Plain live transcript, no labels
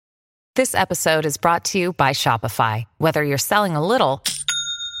This episode is brought to you by Shopify. Whether you're selling a little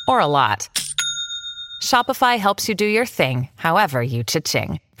or a lot, Shopify helps you do your thing, however you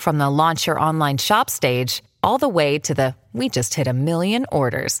cha-ching. From the launch your online shop stage, all the way to the we just hit 1 million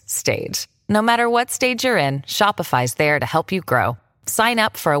orders stage. No matter what stage you're in, Shopify's there to help you grow. Sign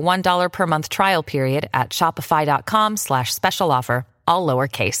up for a $1 per month trial period at shopify.com/special offer, all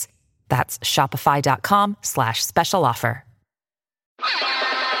lowercase. That's shopify.com/special offer.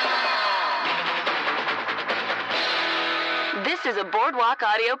 This is a Boardwalk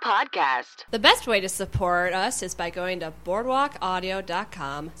Audio podcast. The best way to support us is by going to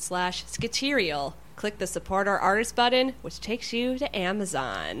boardwalkaudio.com/skaterial. Click the Support Our Artist button, which takes you to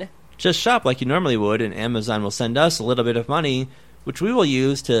Amazon. Just shop like you normally would, and Amazon will send us a little bit of money, which we will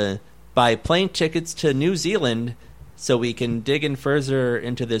use to buy plane tickets to New Zealand so we can dig in further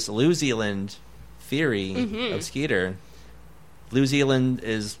into this New Zealand theory of Skeeter. New Zealand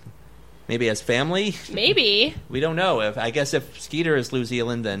is maybe as family? Maybe. We don't know. I guess if Skeeter is New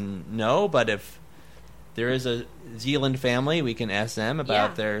Zealand, then no, but if there is a Zealand family, we can ask them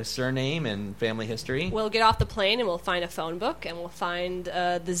about their surname and family history. We'll get off the plane and we'll find a phone book and we'll find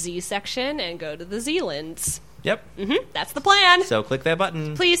the Z section and go to the Zealands. Yep. That's the plan. So click that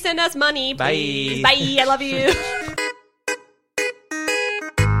button. Please send us money. Bye. Please. Bye. I love you.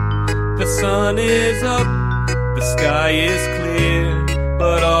 The sun is up, the sky is clear,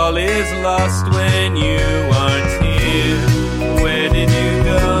 but all is lost when you aren't here. Where did you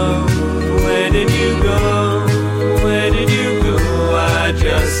go? Where did you go? Where did you go? I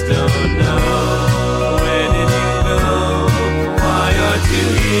just don't know. Where did you go? Why aren't you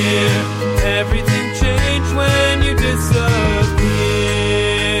here? Everything changed when you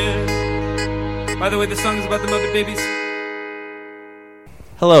disappeared. By the way, the song is about the Muppet Babies.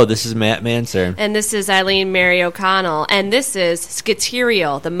 Hello, this is Matt Manser. And this is Eileen Mary O'Connell. And this is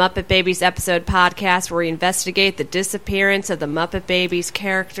Skaterial, the Muppet Babies episode podcast where we investigate the disappearance of the Muppet Babies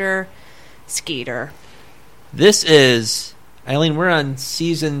character, Skeeter. This is, Eileen, we're on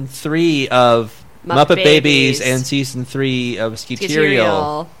season 3 of Muppet Babies and season 3 of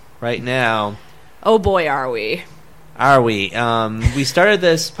Skaterial right now. Oh boy, are we. Are we? We started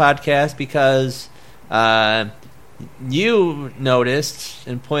this podcast because you noticed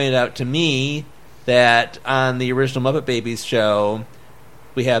and pointed out to me that on the original Muppet Babies show,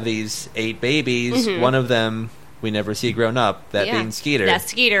 we have these 8 babies. One of them we never see grown up, that being Skeeter. That's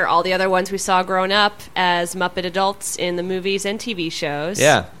Skeeter. All the other ones we saw grown up as Muppet adults in the movies and TV shows.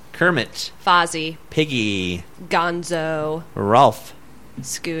 Yeah. Kermit. Fozzie. Piggy. Gonzo. Ralph.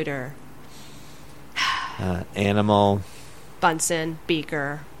 Scooter. Animal. Bunsen.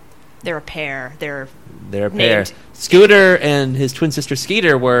 Beaker. They're a pair. They're a pair. Scooter and his twin sister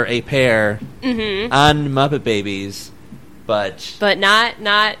Skeeter were a pair on Muppet Babies, but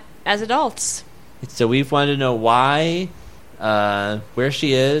not as adults. So we've wanted to know why, where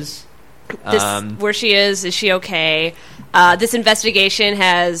she is. Where she is she okay? This investigation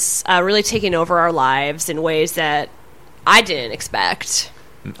has really taken over our lives in ways that I didn't expect.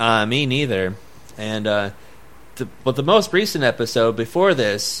 Me neither. And the most recent episode before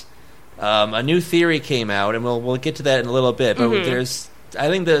this, a new theory came out, and we'll get to that in a little bit. But I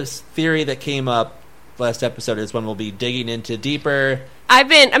think the theory that came up last episode is one we'll be digging into deeper.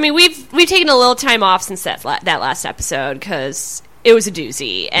 We've taken a little time off since that last episode because it was a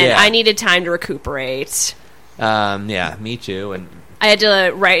doozy, and I needed time to recuperate. Yeah, me too. And I had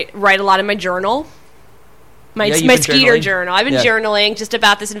to write a lot in my journal. My Skeeter journal. I've been journaling just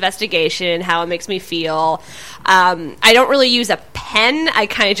about this investigation, how it makes me feel. I don't really use a pen. I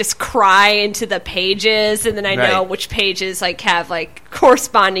kind of just cry into the pages, and then I know which pages have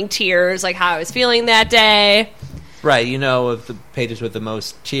corresponding tears, like how I was feeling that day. Right, if the pages with the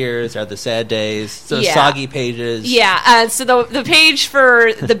most tears are the sad days, so soggy pages. Yeah, so the page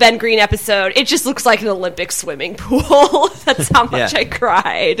for the Ben Green episode, it just looks like an Olympic swimming pool. That's how much I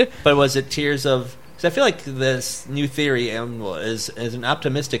cried. But was it tears of... I feel like this new theory is an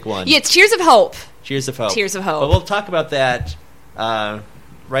optimistic one. Yeah, it's Tears of Hope. Tears of Hope. Tears of Hope. But we'll talk about that right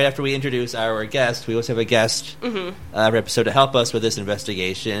after we introduce our guest. We also have a guest every episode to help us with this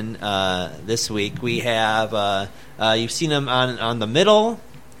investigation. This week we have, you've seen him on The Middle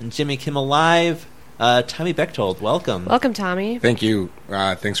and Jimmy Kimmel Live. Tommy Bechtold, welcome. Welcome, Tommy. Thank you.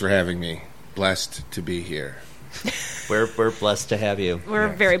 Thanks for having me. Blessed to be here. We're blessed to have you. We're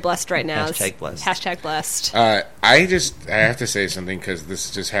very blessed right now. Hashtag blessed. Hashtag blessed. I have to say something because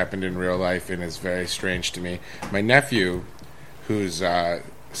this just happened in real life and is very strange to me. My nephew, who's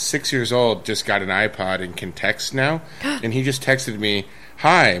 6 years old, just got an iPod and can text now, and he just texted me,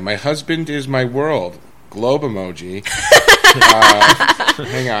 "Hi, my husband is my world." Globe emoji.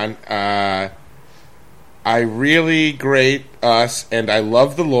 Hang on. I really grate us, and I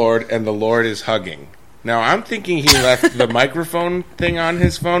love the Lord, and the Lord is hugging. Now, I'm thinking he left the microphone thing on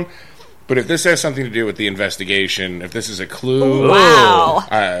his phone, but if this has something to do with the investigation, if this is a clue... Wow.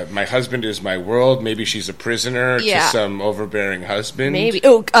 My husband is my world. Maybe she's a prisoner to some overbearing husband. Maybe.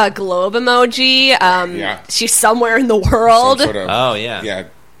 Oh, globe emoji. She's somewhere in the world. Some sort of, Yeah,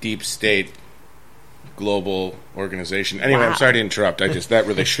 deep state global organization. Anyway, I'm sorry to interrupt. That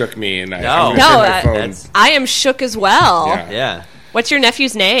really shook me, and I am shook as well. Yeah. What's your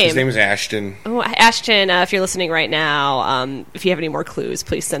nephew's name? His name is Ashton. Oh, Ashton, if you're listening right now, if you have any more clues,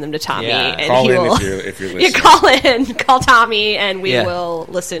 please send them to Tommy. Yeah. And call he in will, if you're listening. Call in. Call Tommy, and we will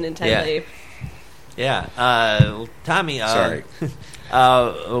listen intently. Yeah. Tommy, sorry.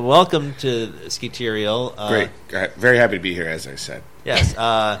 Welcome to Skeeterial. Great. Very happy to be here, as I said. Yes.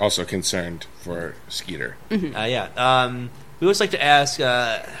 Also concerned for Skeeter. Mm-hmm. We always like to ask,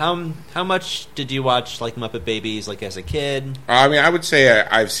 how much did you watch like Muppet Babies like as a kid? I mean, I would say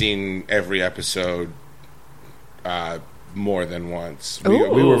I've seen every episode more than once.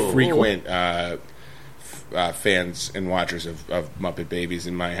 We were frequent fans and watchers of Muppet Babies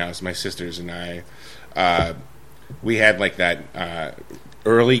in my house. My sisters and I, we had like that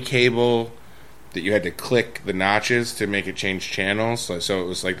early cable that you had to click the notches to make it change channels. So it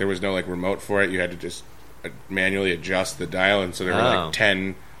was like there was no like remote for it. You had to just manually adjust the dial, and so there were like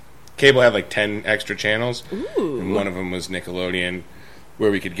 10 cable had like 10 extra channels. Ooh. And one of them was Nickelodeon, where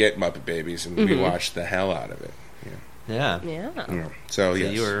we could get Muppet Babies, and we watched the hell out of it. Yeah. So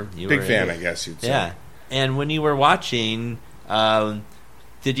yes, you were big fan, I guess you'd say. Yeah. And when you were watching,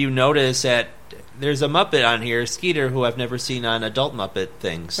 did you notice that there's a Muppet on here, Skeeter, who I've never seen on adult Muppet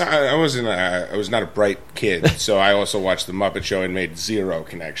things? I was not a bright kid, so I also watched the Muppet Show and made zero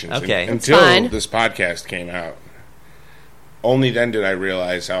connections. Okay. Until this podcast came out. Only then did I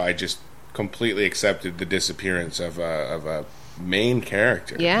realize how I just completely accepted the disappearance of a main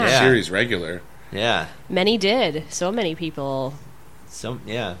character, a series regular. Yeah. Many did. So many people. Sometimes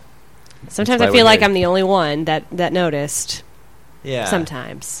I feel like I'm the only one that noticed. Yeah.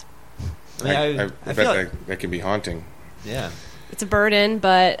 Sometimes. I bet that can be haunting. Yeah. It's a burden,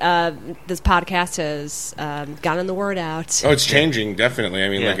 but this podcast has gotten the word out. Oh, it's changing, definitely. I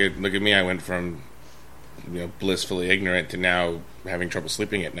mean, look at me. I went from blissfully ignorant to now having trouble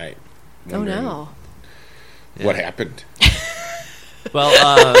sleeping at night. Oh, no. What happened?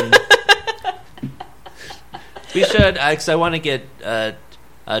 Well, we should, because I want to get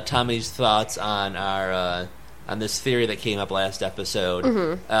Tommy's thoughts on our on this theory that came up last episode.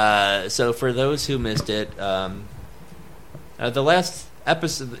 Mm-hmm. So for those who missed it, the last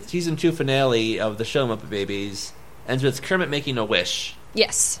episode, season 2 finale of the show Muppet Babies ends with Kermit making a wish.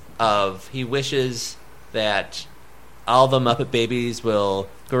 Yes. He wishes that all the Muppet Babies will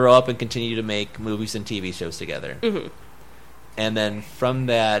grow up and continue to make movies and TV shows together. Mm-hmm. And then from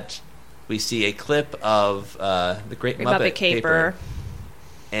that, we see a clip of the Great Muppet Caper.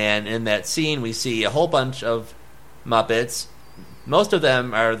 And in that scene, we see a whole bunch of Muppets. Most of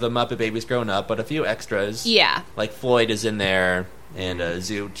them are the Muppet Babies grown up, but a few extras. Yeah. Like Floyd is in there, and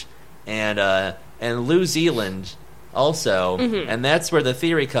Zoot, and New Zealand also. Mm-hmm. And that's where the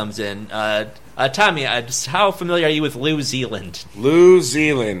theory comes in. Tommy, how familiar are you with New Zealand? New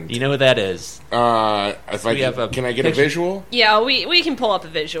Zealand. You know who that is? Can I get a visual? Yeah, we can pull up a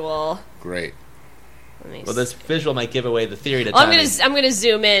visual. Great. Well, this visual might give away the theory to Tommy. I'm gonna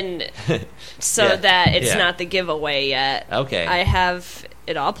zoom in so that it's not the giveaway yet. Okay. I have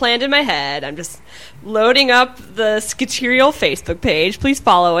it all planned in my head. I'm just loading up the Skeeterial Facebook page. Please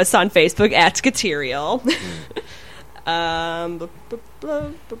follow us on Facebook at Skeeterial.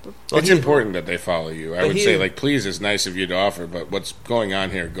 It's important that they follow you. I would say, please is nice of you to offer, but what's going on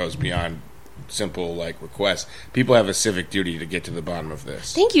here goes beyond simple, requests. People have a civic duty to get to the bottom of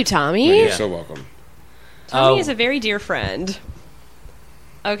this. Thank you, Tommy. You're so welcome. Tommy is a very dear friend.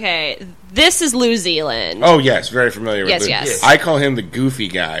 Okay, this is New Zealand. Oh yes, very familiar with yes. I call him the goofy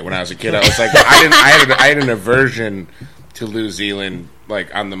guy. When I was a kid, I was like, I had an aversion to New Zealand,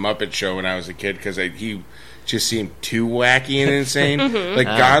 on the Muppet Show when I was a kid, because he just seemed too wacky and insane.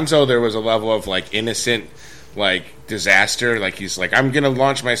 Gonzo, there was a level of innocent, disaster. He's I'm gonna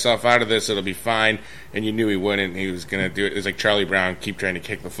launch myself out of this. It'll be fine. And you knew he wouldn't. He was gonna do it. It was like Charlie Brown, keep trying to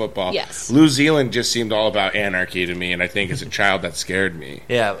kick the football. Yes. New Zealand just seemed all about anarchy to me, and I think as a child that scared me.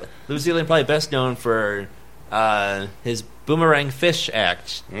 Yeah, New Zealand probably best known for his boomerang fish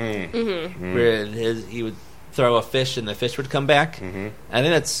act, where he would throw a fish and the fish would come back. I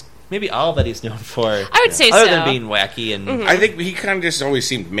think that's maybe all that he's known for. I would say other so. than being wacky and I think he kind of just always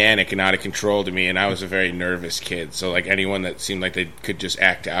seemed manic and out of control to me, and I was a very nervous kid. So like anyone that seemed like they could just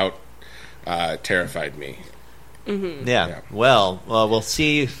act out terrified me. Yeah. Well, we'll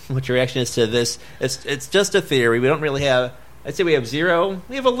see what your reaction is to this. It's just a theory. We don't really have. I'd say we have zero.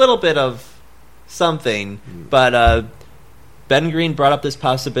 We have a little bit of something, but Ben Green brought up this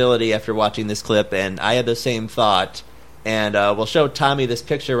possibility after watching this clip, and I had the same thought. And we'll show Tommy this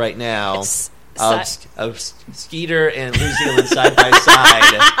picture right now of Skeeter and New Zealand side by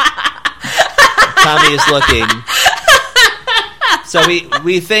side. Tommy is looking. So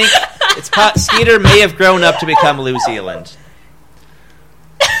we think Skeeter may have grown up to become New Zealand.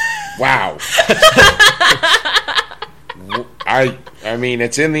 Wow. I mean,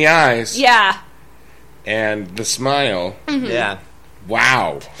 it's in the eyes. Yeah. And the smile. Yeah.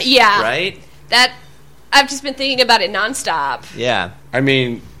 Wow. Yeah. Right? That I've just been thinking about it nonstop. Yeah. I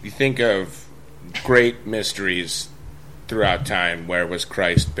mean, you think of great mysteries throughout time. Where was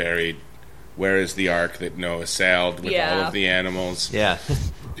Christ buried? Where is the ark that Noah sailed with all of the animals? Yeah.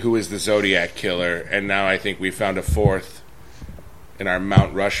 Who is the Zodiac killer? And now I think we found a fourth in our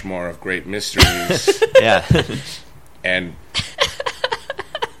Mount Rushmore of great mysteries. Yeah. And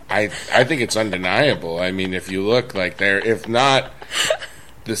I think it's undeniable. I mean, if you look, like, they're, if not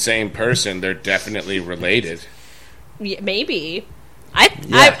the same person, they're definitely related. Yeah, maybe. I'm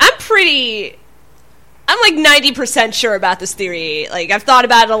like 90% sure about this theory. Like, I've thought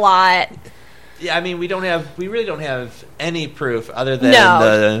about it a lot. Yeah, I mean, we really don't have any proof other than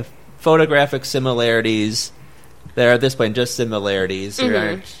the photographic similarities. There are at this point just similarities.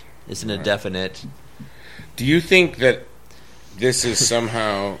 There isn't a definite. Do you think that this is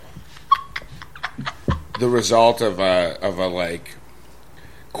somehow the result of a like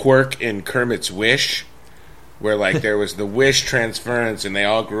quirk in Kermit's Wish, where like there was the wish transference and they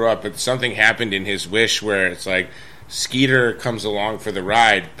all grew up, but something happened in his wish where it's like Skeeter comes along for the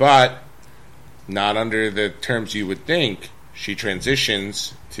ride, but not under the terms you would think. She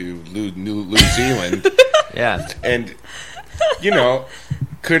transitions to New Zealand. Yeah. And, you know,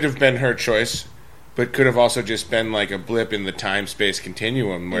 could have been her choice, but could have also just been like a blip in the time-space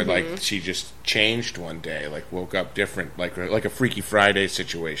continuum where, like, she just changed one day, like woke up different, like a Freaky Friday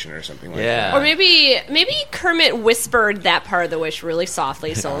situation or something like that. Or maybe Kermit whispered that part of the wish really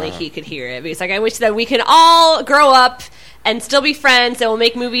softly so only he could hear it. Because, like, I wish that we can all grow up and still be friends, and we'll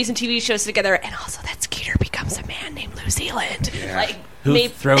make movies and TV shows together, and also that Skeeter becomes a man named New Zealand. Yeah. Like, Who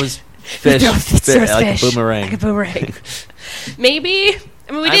throws fish like a boomerang. Like a boomerang. Maybe.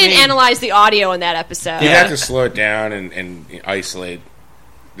 I mean, we didn't analyze the audio in that episode. You have to slow it down and isolate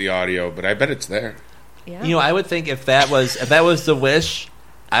the audio, but I bet it's there. Yeah. You know, I would think if that was the wish,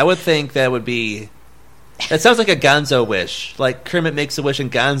 I would think that would be. That sounds like a Gonzo wish. Like Kermit makes a wish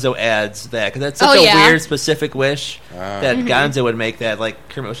and Gonzo adds that because that's such a weird, specific wish that Gonzo would make. That like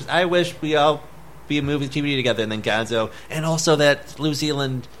Kermit wishes, I wish we all be a movie TV together, and then Gonzo, and also that New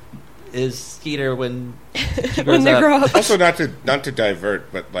Zealand is Skeeter when she grows they up. grow up. Also, not to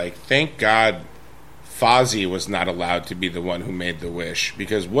divert, but like, thank God Fozzie was not allowed to be the one who made the wish,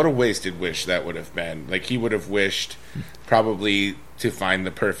 because what a wasted wish that would have been. Like, he would have wished probably to find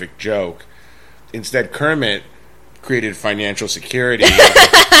the perfect joke. Instead, Kermit created financial security.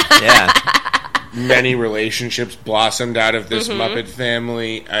 Yeah. Many relationships blossomed out of this Muppet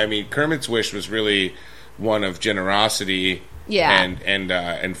family. I mean, Kermit's wish was really one of generosity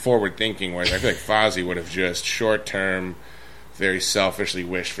and forward thinking, whereas I feel like Fozzie would have just short term, very selfishly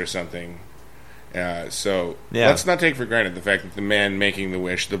wished for something. So let's not take for granted the fact that the man making the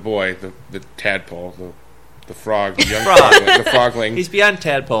wish, the boy, the tadpole, the frog, the young the frogling. He's beyond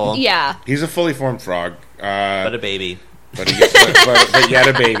tadpole. Yeah. He's a fully formed frog. But a baby. But yet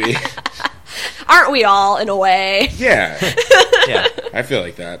a baby. Aren't we all, in a way? Yeah. Yeah. I feel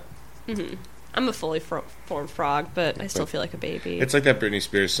like that. I'm a fully formed frog, but I still feel like a baby. It's like that Britney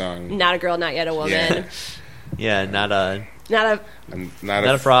Spears song. Not a girl, not yet a woman. Yeah, not a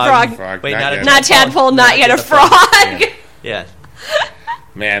frog. Wait, not tadpole, not yet a frog. Yeah.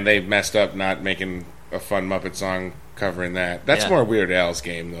 Man, they messed up not making a fun Muppet song covering that. That's more Weird Al's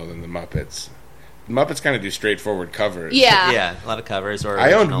game, though, than the Muppets. The Muppets kind of do straightforward covers. Yeah. Yeah, a lot of covers. Or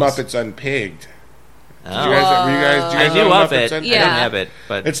I owned originals. Muppets Unpigged. Oh. Do you guys I knew own of Muppets it. Unpigged? I didn't have it,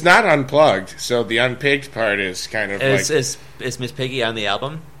 but it's not unplugged, so the unpigged part is kind of is Miss Piggy on the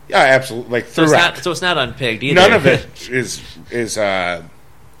album? Yeah, absolutely. Like throughout. So it's not unpigged either. None of it is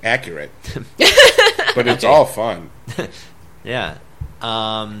accurate, but it's all fun. Yeah.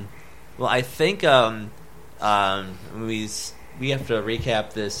 Well, I think we have to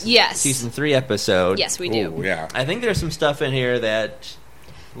recap this season 3 episode. Yes, we do. Ooh, yeah. I think there's some stuff in here that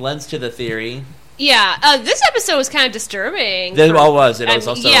lends to the theory. Yeah, this episode was kind of disturbing. It was. It was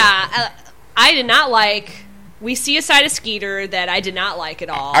also... Yeah, I did not like... We see a side of Skeeter that I did not like at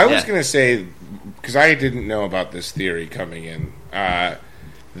all. I was going to say, because I didn't know about this theory coming in,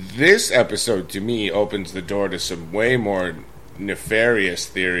 this episode, to me, opens the door to some way more nefarious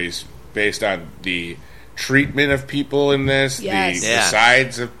theories based on the treatment of people in this, the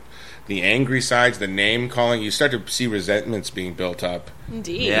sides of... The angry sides, the name calling. You start to see resentments being built up in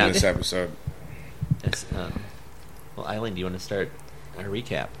this episode. Well, Eileen, do you want to start a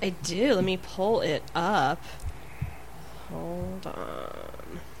recap? I do. Let me pull it up. Hold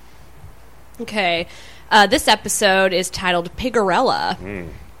on. Okay. This episode is titled Pigerella.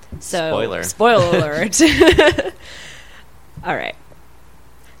 So, spoiler alert. All right.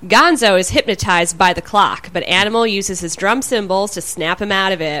 Gonzo is hypnotized by the clock, but Animal uses his drum cymbals to snap him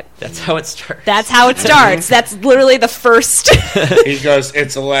out of it. That's how it starts. That's literally the first. He goes,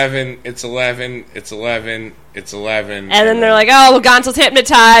 it's 11, it's 11, it's 11, it's 11. And then they're like, oh, well, Gonzo's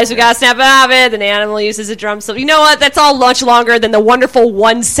hypnotized. We got to snap him out of it. Then Animal uses a drum cymbal. You know what? That's all much longer than the wonderful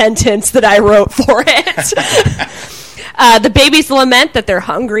one sentence that I wrote for it. The babies lament that they're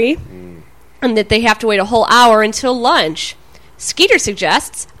hungry and that they have to wait a whole hour until lunch. Skeeter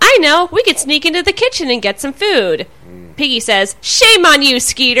suggests, I know, we could sneak into the kitchen and get some food. Piggy says, shame on you,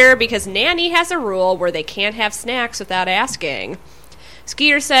 Skeeter, because Nanny has a rule where they can't have snacks without asking.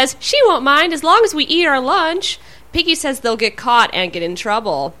 Skeeter says, she won't mind as long as we eat our lunch. Piggy says they'll get caught and get in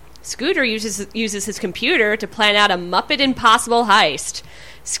trouble. Scooter uses his computer to plan out a Muppet Impossible heist.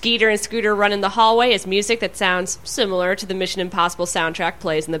 Skeeter and Scooter run in the hallway as music that sounds similar to the Mission Impossible soundtrack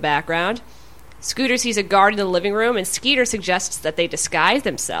plays in the background. Scooter sees a guard in the living room, and Skeeter suggests that they disguise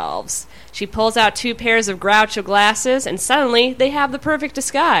themselves. She pulls out 2 pairs of Groucho glasses, and suddenly they have the perfect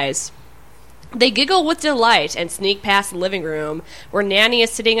disguise. They giggle with delight and sneak past the living room, where Nanny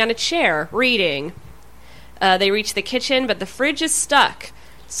is sitting on a chair, reading. They reach the kitchen, but the fridge is stuck.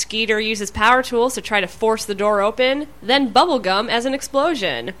 Skeeter uses power tools to try to force the door open, then bubblegum as an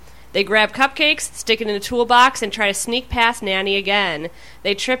explosion. They grab cupcakes, stick it in a toolbox, and try to sneak past Nanny again.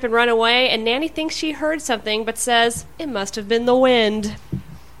 They trip and run away, and Nanny thinks she heard something, but says, it must have been the wind.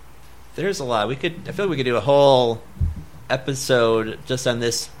 There's a lot. I feel like we could do a whole episode just on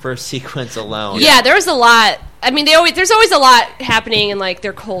this first sequence alone. Yeah, there's a lot. I mean, there's always a lot happening in, like,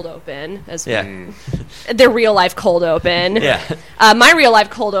 their cold open. Their real-life cold open. Yeah. My real-life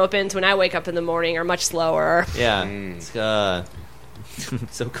cold opens when I wake up in the morning are much slower. Yeah. It's,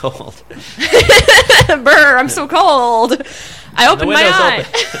 so cold. Brr, I'm so cold. I opened my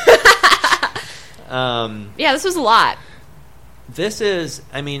eye. Yeah, this was a lot. This is,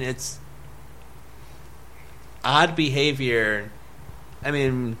 I mean, it's odd behavior. I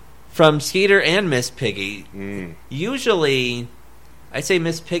mean, from Skeeter and Miss Piggy. Usually, I'd say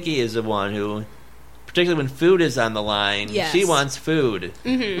Miss Piggy is the one who, particularly when food is on the line, she wants food.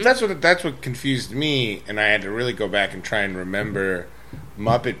 Mm-hmm. That's what confused me, and I had to really go back and try and remember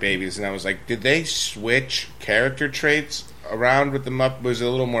Muppet Babies, and I was like, did they switch character traits around with the Muppet? Was it a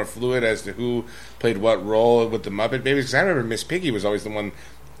little more fluid as to who played what role with the Muppet Babies? Because I remember Miss Piggy was always the one,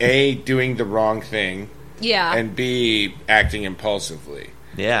 A, doing the wrong thing, and B, acting impulsively.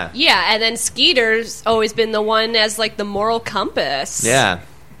 Yeah. Yeah, and then Skeeter's always been the one as, like, the moral compass. Yeah.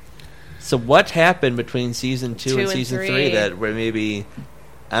 So what happened between season 2 and season 3 that where maybe,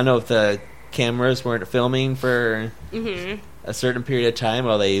 I don't know if the cameras weren't filming for a certain period of time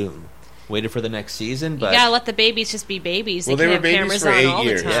while they waited for the next season, but you gotta let the babies just be babies. Well, they were babies for 8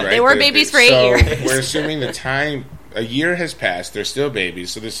 years, right? They were babies for 8 years. We're assuming the time, a year has passed, they're still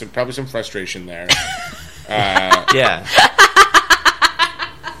babies, so there's probably some frustration there. Yeah.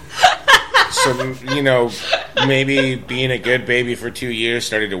 So, you know, maybe being a good baby for 2 years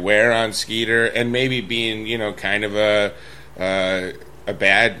started to wear on Skeeter, and maybe being, you know, kind of a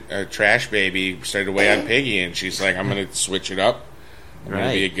bad trash baby started to weigh on Piggy, and she's like, I'm going to switch it up. I'm going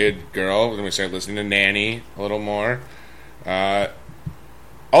to be a good girl. Then we start listening to Nanny a little more.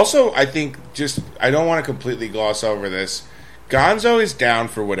 Also, I think I don't want to completely gloss over this. Gonzo is down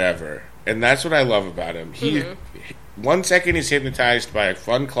for whatever, and that's what I love about him. He 1 second he's hypnotized by a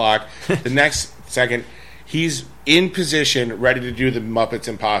fun clock. The next second he's in position, ready to do the Muppets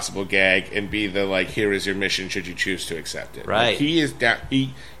Impossible gag and be the, like, here is your mission should you choose to accept it. Right. Like, he is down.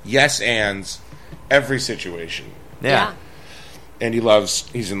 He yes-ands every situation. Yeah. And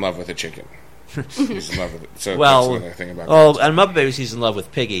he's in love with a chicken. He's in love with it. So well, that's another thing about on Muppet Babies, he's in love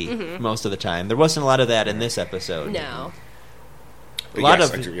with Piggy most of the time. There wasn't a lot of that in this episode. No.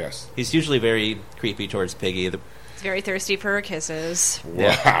 He's usually very creepy towards Piggy. He's very thirsty for her kisses.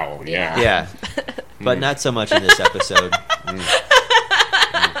 Wow, yeah. Yeah. But not so much in this episode.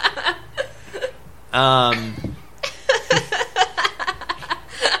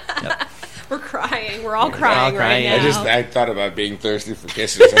 We're crying. We're all crying right now. I thought about being thirsty for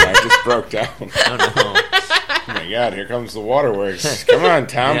kisses, and I just broke down. Oh, no. Oh, my God, here comes the waterworks. Come on,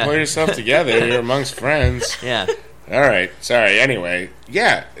 Tom, pull yourself together. You're amongst friends. Yeah. All right. Sorry. Anyway,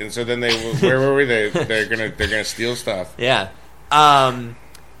 yeah. And so then where were we? They're gonna steal stuff. Yeah.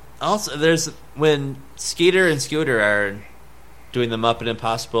 Also, there's when Skeeter and Scooter are doing the Muppet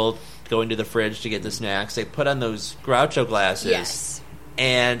Impossible, going to the fridge to get the snacks, they put on those Groucho glasses. Yes.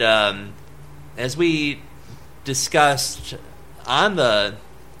 And as we discussed on the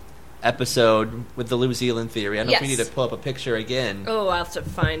episode with the New Zealand theory, I don't know if we need to pull up a picture again. Oh, I'll have to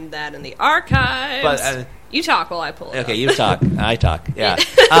find that in the archives. But you talk while I pull it up. Okay, you talk. I talk. Yeah.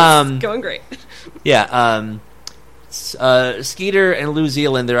 It's going great. Yeah. Skeeter and New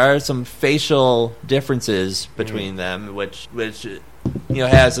Zealand, there are some facial differences between them, which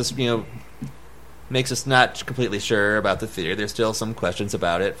has us makes us not completely sure about the theory. There's still some questions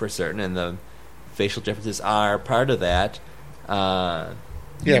about it for certain, and the facial differences are part of that.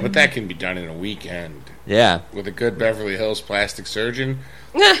 Yeah, but that can be done in a weekend. Yeah, with a good Beverly Hills plastic surgeon.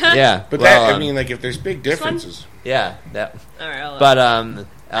 Yeah, but if there's big differences. Yeah, that. All right.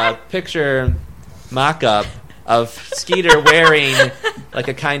 But picture mock-up of Skeeter wearing like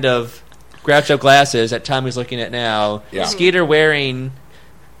a kind of Groucho glasses that Tommy's looking at now. Yeah. Skeeter wearing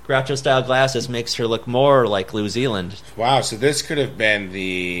Groucho style glasses makes her look more like New Zealand. Wow, so this could have been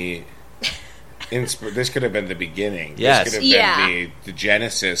the this could have been the beginning. Yes. This could have been the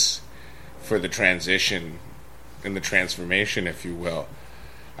genesis for the transition and the transformation, if you will.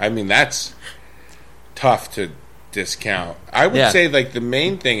 I mean, that's tough to discount. I would say like the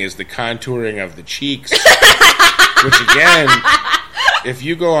main thing is the contouring of the cheeks, which again, if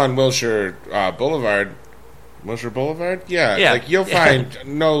you go on Wilshire Boulevard, like you'll find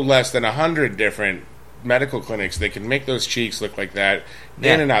no less than 100 different medical clinics that can make those cheeks look like that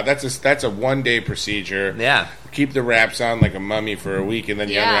in and out. That's a one-day procedure. Yeah, keep the wraps on like a mummy for a week, and then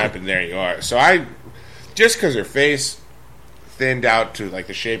you unwrap, and there you are. So just because her face thinned out to like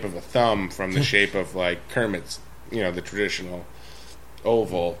the shape of a thumb from the shape of like Kermit's, the traditional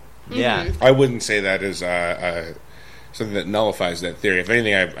oval. Yeah, I wouldn't say that is something that nullifies that theory. If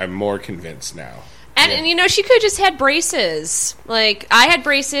anything, I'm more convinced now. And she could have just had braces. Like, I had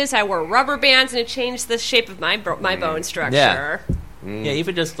braces, I wore rubber bands, and it changed the shape of my bone structure. Yeah, yeah,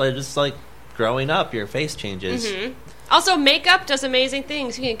 even just like growing up, your face changes. Mm-hmm. Also, makeup does amazing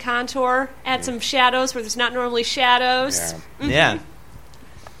things. You can contour, add some shadows where there's not normally shadows. Yeah. Mm-hmm. Yeah.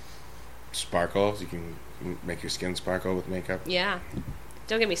 Sparkles. You can make your skin sparkle with makeup. Yeah.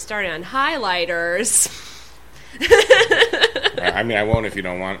 Don't get me started on highlighters. I mean, I won't if you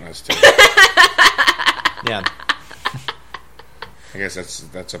don't want us to. Yeah. I guess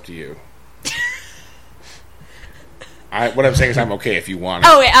that's up to you. What I'm saying is I'm okay if you want it.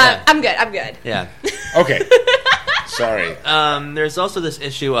 Oh, wait, I'm good. Yeah. Okay. Sorry. There's also this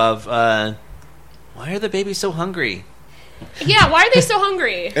issue of why are the babies so hungry? Yeah, why are they so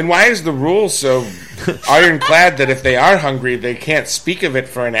hungry? And why is the rule so ironclad that if they are hungry, they can't speak of it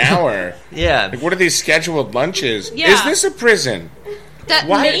for an hour? Yeah. Like, what are these scheduled lunches? Yeah. Is this a prison?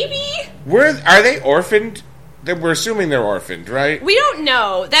 Maybe? Are they orphaned? We're assuming they're orphaned, right? We don't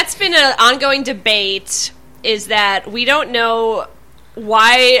know. That's been an ongoing debate, is that we don't know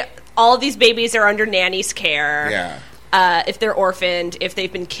why all of these babies are under nanny's care. Yeah. If they're orphaned, if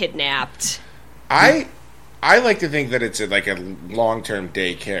they've been kidnapped. I like to think that it's a long-term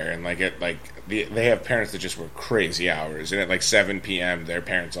daycare, and they have parents that just work crazy hours, and at 7 p.m. their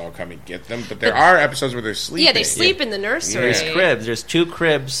parents all come and get them. But there are episodes where they're sleeping. Yeah, they sleep in the nursery. There's cribs. There's 2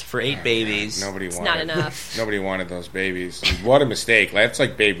 cribs for 8 babies. It's not enough. Nobody wanted those babies. What a mistake! That's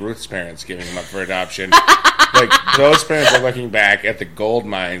like Babe Ruth's parents giving them up for adoption. Those parents are looking back at the gold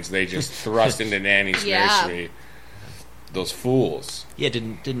mines they just thrust into Nanny's nursery. Those fools. Yeah,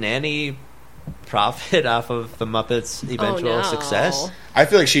 didn't Nanny profit off of the Muppets' eventual success? I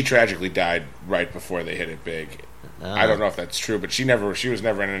feel like she tragically died right before they hit it big. I don't know if that's true, but she was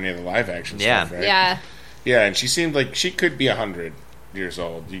never in any of the live action stuff, right? Yeah, and she seemed like she could be 100 years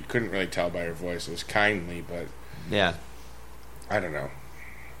old. You couldn't really tell by her voice. It was kindly, but yeah, I don't know.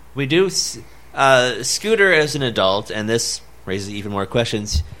 We do Scooter as an adult, and this raises even more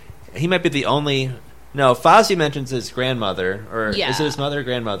questions. He might be the only. No, Fozzie mentions his grandmother, or is it his mother or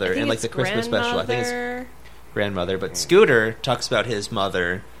grandmother in the Christmas special? I think it's grandmother, but Scooter talks about his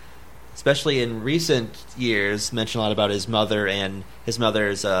mother, especially in recent years, mentioned a lot about his mother and his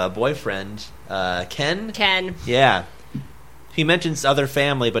mother's boyfriend, Ken? Ken. Yeah. He mentions other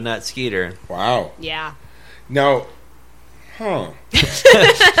family, but not Skeeter. Wow. Yeah. No.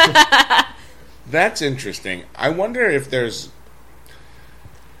 That's interesting. I wonder if there's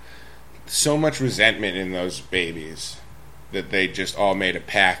so much resentment in those babies that they just all made a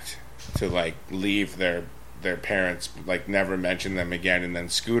pact to, like, leave their parents, like, never mention them again, and then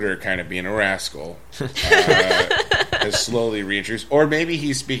Scooter, kind of being a rascal, has slowly reintroduced. Or maybe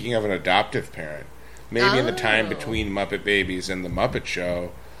he's speaking of an adoptive parent. Maybe in the time between Muppet Babies and the Muppet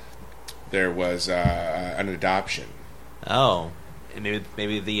Show, there was an adoption. Oh. And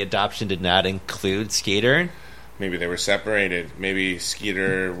maybe the adoption did not include Skeeter? Maybe they were separated. Maybe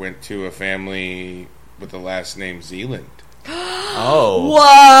Skeeter went to a family with the last name Zealand. Oh. Whoa!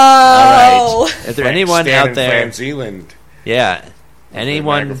 All right. Is there anyone Stan out there? Fran Zealand. Yeah.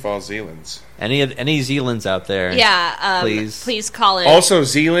 Anyone? Niagara Falls Zealands. Any Zealands out there? Yeah. Please call in. Also,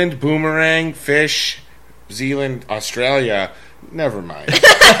 Zealand, Boomerang, Fish, Zealand, Australia. Never mind.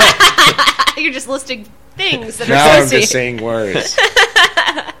 You're just listing things that now are I'm associated. just saying words.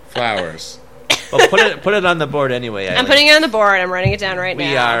 Flowers. Well, put it on the board anyway. I'm putting it on the board. I'm writing it down right now.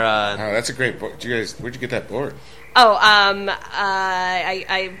 We are. Oh, that's a great board. Where'd you get that board? Oh,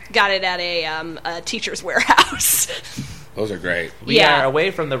 I got it at a teacher's warehouse. Those are great. We are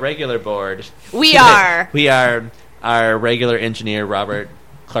away from the regular board. We are. We are. Our regular engineer, Robert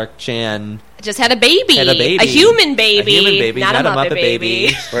Clark Chan, just had a baby. A human baby. Not a Muppet baby.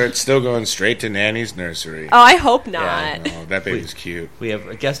 But it's still going straight to Nanny's nursery. Oh, I hope not. Yeah, no, that baby's cute. We have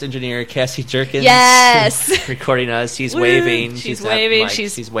a guest engineer, Cassie Jerkins. Yes. Recording us. She's waving. She's waving.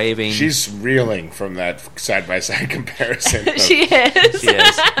 She's waving. She's reeling from that side-by-side comparison. She is. She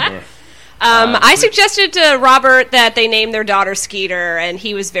is. I suggested to Robert that they name their daughter Skeeter, and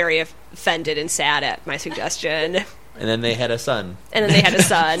he was very offended and sad at my suggestion. And then they had a son. So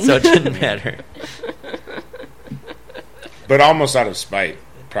it didn't matter. But almost out of spite,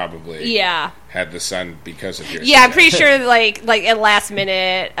 probably. Yeah. Had the son because of your. Yeah, I'm pretty sure. Like at last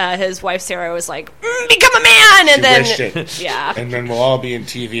minute, his wife Sarah was like, "Become a man," and then wished it. Yeah. And then we'll all be in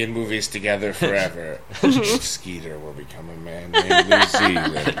TV and movies together forever. Skeeter will become a man named New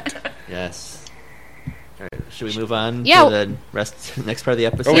Zealand. Yes. All right, should we move on to the next part of the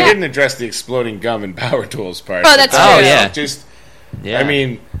episode? Oh, we didn't address the exploding gum and power tools part. Oh, that's true. Oh, yeah. I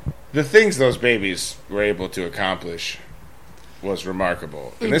mean, the things those babies were able to accomplish was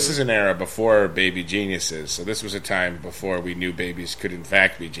remarkable. And this is an era before baby geniuses, so this was a time before we knew babies could in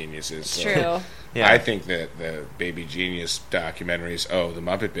fact be geniuses. So true. I think that the Baby Genius documentaries owe the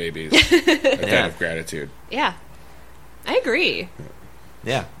Muppet Babies a debt of gratitude. Yeah. I agree.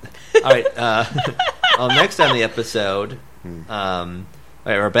 Yeah. All right. Next on the episode, all right,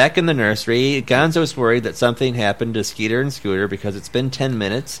 we're back in the nursery. Gonzo's worried that something happened to Skeeter and Scooter because it's been 10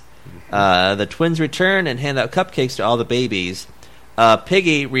 minutes. The twins return and hand out cupcakes to all the babies.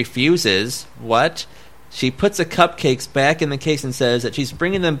 Piggy refuses. What? She puts the cupcakes back in the case and says that she's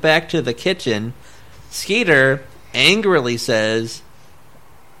bringing them back to the kitchen. Skeeter angrily says,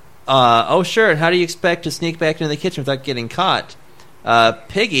 oh, sure, and how do you expect to sneak back into the kitchen without getting caught?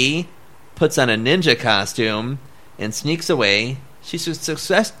 Piggy puts on a ninja costume and sneaks away. She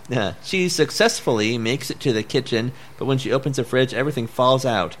successfully makes it to the kitchen, but when she opens the fridge, everything falls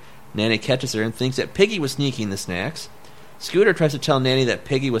out. Nanny catches her and thinks that Piggy was sneaking the snacks. Scooter tries to tell Nanny that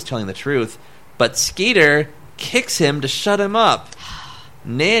Piggy was telling the truth, but Skeeter kicks him to shut him up.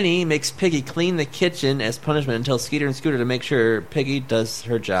 Nanny makes Piggy clean the kitchen as punishment and tells Skeeter and Scooter to make sure Piggy does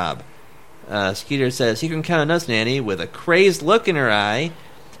her job. Skeeter says, "You can count on us, Nanny," with a crazed look in her eye.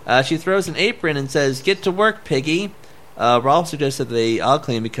 She throws an apron and says, "Get to work, Piggy." Rolf suggests that they all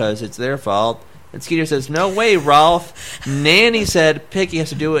clean because it's their fault. And Skeeter says, "No way, Rolf. Nanny said Piggy has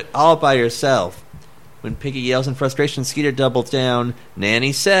to do it all by herself." When Piggy yells in frustration, Skeeter doubles down.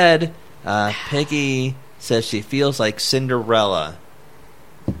 Nanny said, Piggy says she feels like Cinderella.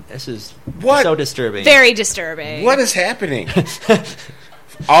 This is so disturbing. Very disturbing. What is happening?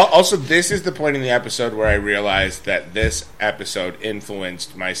 Also, this is the point in the episode where I realized that this episode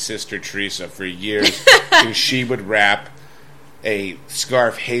influenced my sister Teresa for years. And she would wrap a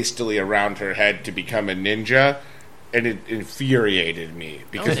scarf hastily around her head to become a ninja, and it infuriated me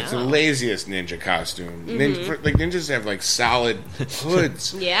because it's the laziest ninja costume. Ninjas have like solid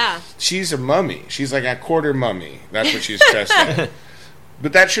hoods. Yeah. She's a mummy. She's like a quarter mummy. That's what she's dressed as.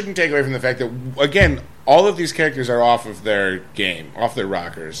 But that shouldn't take away from the fact that, again, all of these characters are off of their game, off their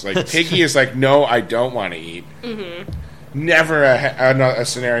rockers. Like, Piggy is like, no, I don't want to eat. Mm-hmm. Never a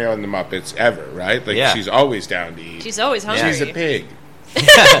scenario in the Muppets, ever, right? Like, she's always down to eat. She's always hungry. She's a pig. She is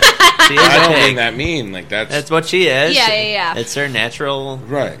I don't a pig. mean that mean. Like, that's what she is. Yeah. It's her natural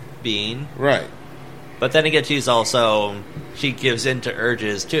being. Right. But then again, she gives in to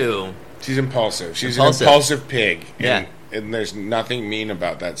urges, too. She's impulsive. She's an impulsive pig. Yeah. And there's nothing mean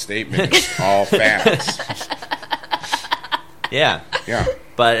about that statement. It's all facts. Yeah. Yeah.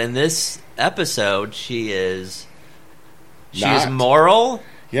 But in this episode, she is moral.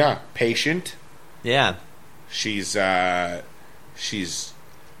 Yeah. Patient. Yeah. She's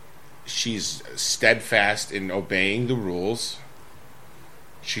steadfast in obeying the rules.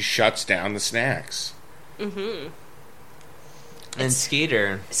 She shuts down the snacks. Mm-hmm. And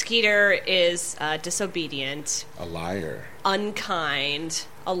Skeeter is disobedient, A liar. unkind,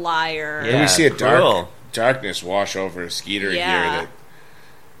 a liar. Yeah. And we see a cruel. darkness wash over Skeeter here that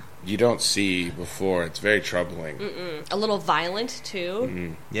you don't see before. It's very troubling. A little violent too.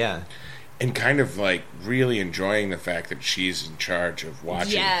 Mm-hmm. Yeah. And kind of like really enjoying the fact that she's in charge of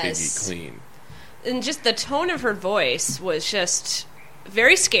watching Piggy clean. And just the tone of her voice was just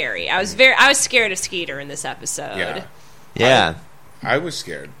very scary. I was scared of Skeeter in this episode. Yeah. Yeah. I was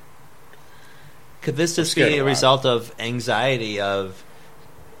scared. Could this just be a result of anxiety of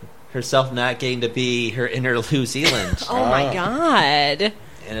herself not getting to be her inner New Zealand? Oh my God.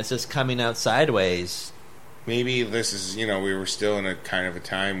 And it's just coming out sideways. Maybe this is, we were still in a kind of a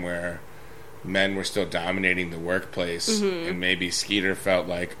time where men were still dominating the workplace, and maybe Skeeter felt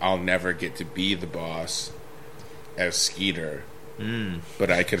like, I'll never get to be the boss as Skeeter,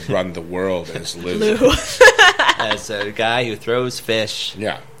 but I could run the world as Lou. As a guy who throws fish.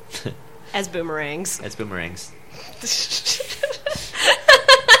 Yeah. As boomerangs.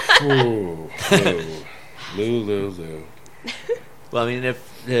 Ooh, Lou. Well, I mean,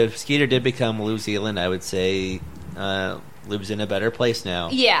 if Skeeter did become New Zealand, I would say Lou's in a better place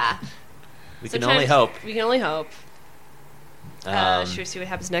now. Yeah. We can only hope. Should we see what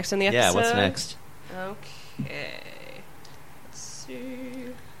happens next in the episode? Yeah, what's next? Okay. Let's see.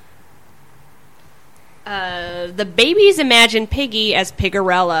 The babies imagine Piggy as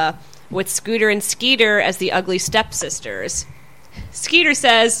Pigerella, with Scooter and Skeeter as the ugly stepsisters. Skeeter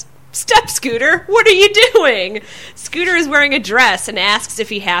says, "Step, Scooter, what are you doing?" Scooter is wearing a dress and asks if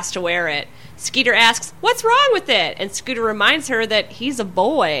he has to wear it. Skeeter asks, "What's wrong with it?" And Scooter reminds her that he's a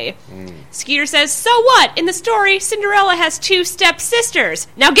boy. Skeeter says, "So what? In the story, Cinderella has 2 step-sisters.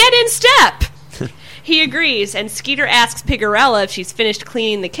 Now get in step!" He agrees, and Skeeter asks Pigerella if she's finished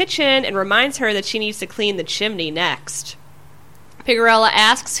cleaning the kitchen and reminds her that she needs to clean the chimney next. Pigerella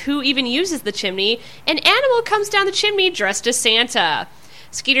asks who even uses the chimney, and Animal comes down the chimney dressed as Santa.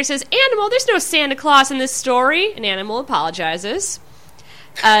 Skeeter says, "Animal, there's no Santa Claus in this story," and Animal apologizes.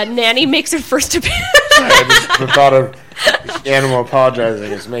 Nanny makes her first appearance. The thought of Animal apologizing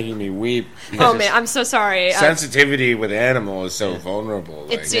is making me weep. Oh man, I'm so sorry. Sensitivity with Animal is so vulnerable.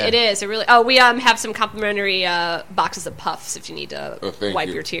 It is. It really. Oh, we have some complimentary boxes of Puffs if you need to wipe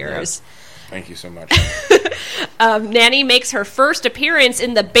your tears. Yeah. Thank you so much. Nanny makes her first appearance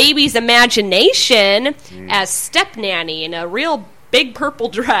in the baby's imagination as Step Nanny in a real big purple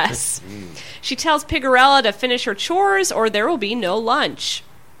dress. She tells Pigerella to finish her chores or there will be no lunch.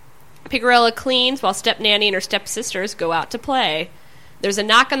 Pigerella cleans while Step Nanny and her stepsisters go out to play. There's a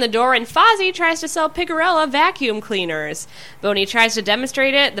knock on the door and Fozzie tries to sell Pigerella vacuum cleaners. But when he tries to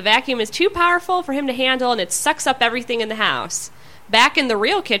demonstrate it, the vacuum is too powerful for him to handle and it sucks up everything in the house. Back in the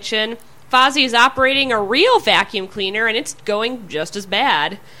real kitchen, Fozzie is operating a real vacuum cleaner and it's going just as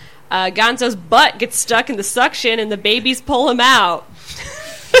bad. Gonzo's butt gets stuck in the suction and the babies pull him out.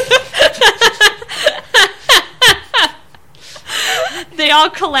 They all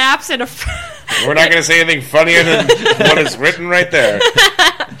collapse in a... We're not going to say anything funnier than what is written right there.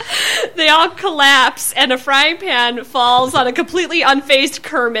 They all collapse, and a frying pan falls on a completely unfazed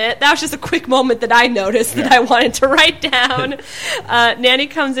Kermit. That was just a quick moment that I noticed that I wanted to write down. Nanny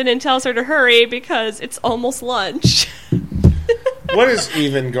comes in and tells her to hurry because it's almost lunch. What is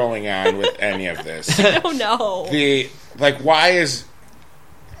even going on with any of this? I don't know. Why is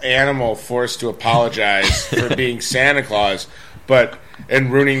Animal forced to apologize for being Santa Claus,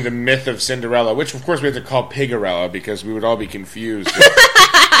 and ruining the myth of Cinderella, which of course we have to call Pigerella because we would all be confused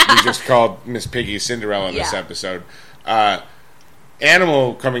if we just called Miss Piggy Cinderella in this episode.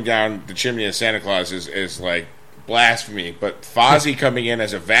 Animal coming down the chimney as Santa Claus is like blasphemy, but Fozzie coming in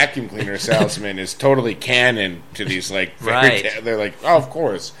as a vacuum cleaner salesman is totally canon to these they're like, oh, of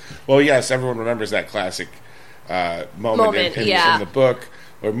course. Well, yes, everyone remembers that classic moment in the book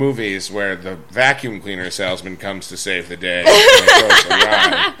or movies where the vacuum cleaner salesman comes to save the day. And it goes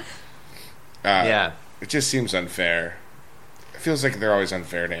awry. It just seems unfair. It feels like they're always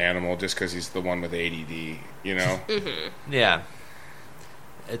unfair to Animal just because he's the one with ADD, you know? Mm-hmm. Yeah.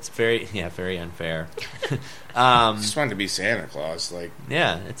 It's very unfair. I just wanted to be Santa Claus.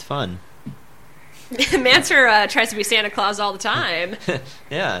 Yeah, it's fun. Manser tries to be Santa Claus all the time.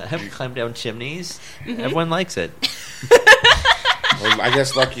 Yeah, have him climb down chimneys. Mm-hmm. Everyone likes it. Well, I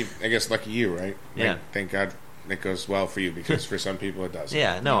guess lucky you, right? Yeah. Thank God it goes well for you, because for some people it doesn't.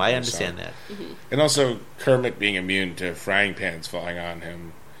 Yeah, no, I understand that. And also Kermit being immune to frying pans falling on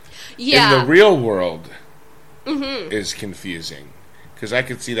him. Yeah. In the real world is confusing. Because I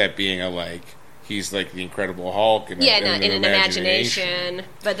could see that being he's like the Incredible Hulk in an imagination.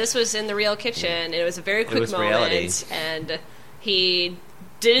 But this was in the real kitchen. It was a very quick moment. Reality. And he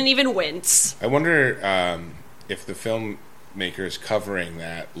didn't even wince. I wonder if the filmmakers covering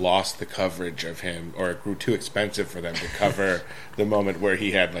that lost the coverage of him, or it grew too expensive for them to cover the moment where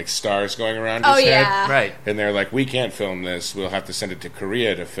he had stars going around his head. Right. And they're like, we can't film this. We'll have to send it to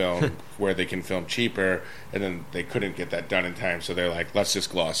Korea to film where they can film cheaper. And then they couldn't get that done in time, so they're like, let's just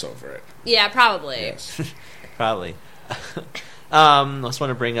gloss over it. Yeah, probably. Yes. Probably. I just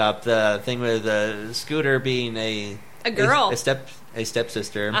want to bring up the thing with Scooter being a girl. A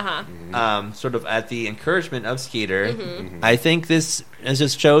stepsister, Uh-huh. sort of at the encouragement of Skeeter. I think this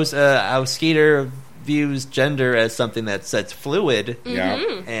just shows how Skeeter views gender as something that's fluid. Yeah.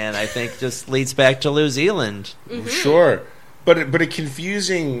 And I think just leads back to New Zealand. Sure. But a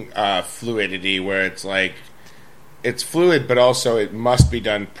confusing fluidity where it's it's fluid, but also it must be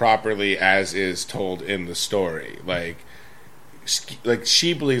done properly as is told in the story.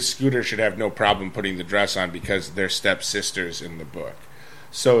 She believes Scooter should have no problem putting the dress on because they're stepsisters in the book.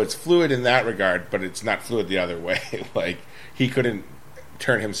 So it's fluid in that regard, but it's not fluid the other way. He couldn't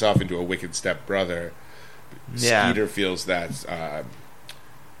turn himself into a wicked stepbrother. Yeah. Skeeter feels that's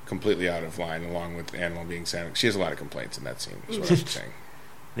completely out of line, along with Animal being Santa. She has a lot of complaints in that scene, is what I'm saying.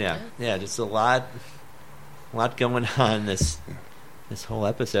 Yeah, just a lot going on this whole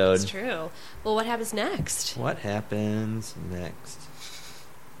episode. It's true. Well, what happens next? What happens next?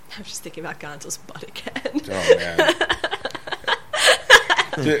 I'm just thinking about Gonzo's butt again. Oh, man.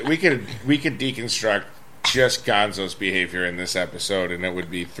 we could deconstruct just Gonzo's behavior in this episode, and it would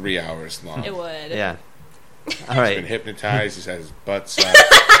be 3 hours long. It would. Yeah. All right. He's been hypnotized. He's had his butt sucked.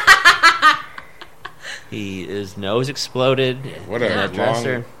 His nose exploded. What a long...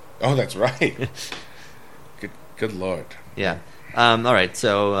 dresser. Oh, that's right. Good Lord. Yeah. All right.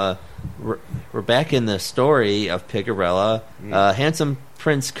 So we're back in the story of Pigerella. Handsome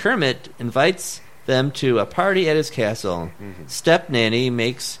Prince Kermit invites them to a party at his castle. Step Nanny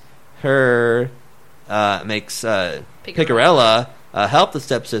makes Pigerella help the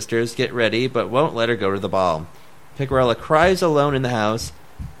stepsisters get ready, but won't let her go to the ball. Pigerella cries alone in the house.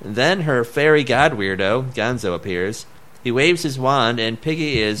 And then her fairy god weirdo, Gonzo, appears. He waves his wand, and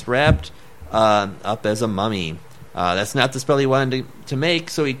Piggy is wrapped up as a mummy. That's not the spell he wanted to make,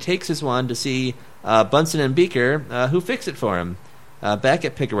 so he takes his wand to see Bunsen and Beaker, who fix it for him. Back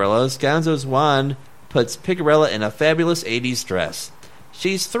at Pigerella's, Gonzo's wand puts Pigerella in a fabulous 80s dress.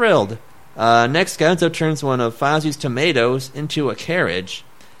 She's thrilled. Next, Gonzo turns one of Fozzie's tomatoes into a carriage.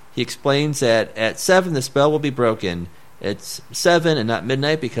 He explains that at 7 the spell will be broken. It's 7 and not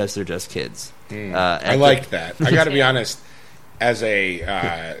midnight because they're just kids. I liked that. I got to be honest. As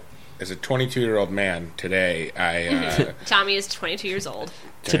a 22-year-old man today, Tommy is 22 years old.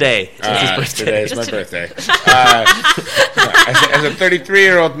 Today is my birthday. As a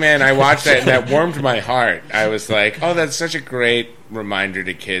 33-year-old man, I watched that and that warmed my heart. I was like, "Oh, that's such a great reminder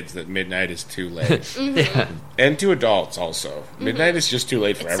to kids that midnight is too late, and to adults also. Midnight is just too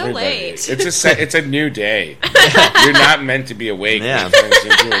late for everybody. So late. It's a new day. You're not meant to be awake. Yeah. When it turns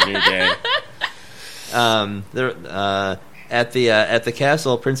into a new day." At the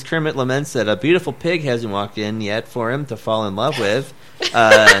castle, Prince Kermit laments that a beautiful pig hasn't walked in yet for him to fall in love with.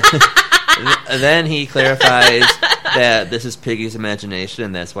 Then he clarifies that this is Piggy's imagination,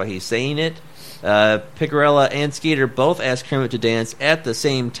 and that's why he's saying it. Pigerella and Skeeter both ask Kermit to dance at the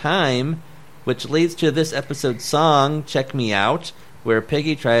same time, which leads to this episode's song, Check Me Out, where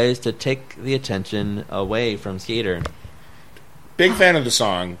Piggy tries to take the attention away from Skeeter. Big fan of the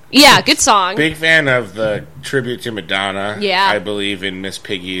song. Yeah, good song. Big fan of the tribute to Madonna. Yeah. I believe in Miss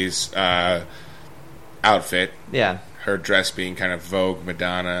Piggy's outfit. Yeah. Her dress being kind of Vogue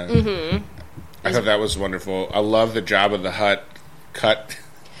Madonna. Mm-hmm. I thought that was wonderful. I love the Jabba the Hutt cut.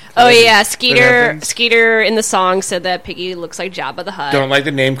 Oh, yeah. Skeeter in the song said that Piggy looks like Jabba the Hutt. Don't like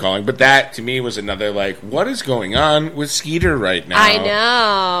the name calling, but that, to me, was another, what is going on with Skeeter right now? I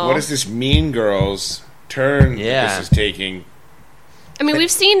know. What is this Mean Girls turn that this is taking? I mean, we've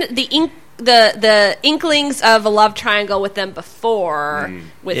seen the inklings of a love triangle with them before,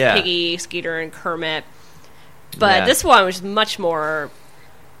 with Piggy, Skeeter, and Kermit. But this one was much more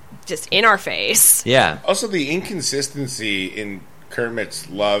just in our face. Yeah. Also, the inconsistency in Kermit's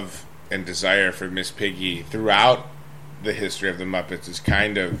love and desire for Miss Piggy throughout the history of the Muppets is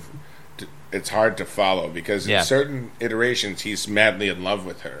kind of it's hard to follow because in certain iterations he's madly in love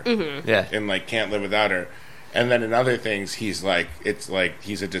with her, and like can't live without her, and then in other things he's like it's like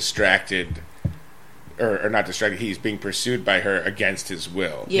he's a distracted. Or not distracted, he's being pursued by her against his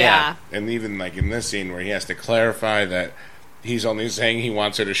will. Yeah. And even like in this scene where he has to clarify that he's only saying he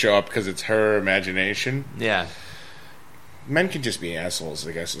wants her to show up because it's her imagination. Yeah. Men can just be assholes,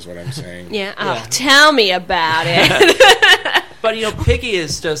 I guess is what I'm saying. Yeah. Oh, tell me about it. But, Piggy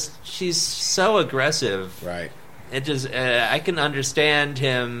is just, she's so aggressive. Right. It just, I can understand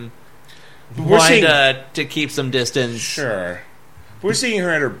him wanting to keep some distance. Sure. We're seeing her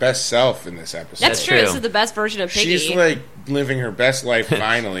at her best self in this episode. That's true. This is the best version of Piggy. She's like living her best life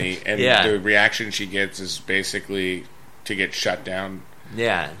finally, and the reaction she gets is basically to get shut down.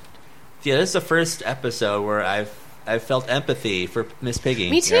 Yeah. Yeah, this is the first episode where I've felt empathy for Miss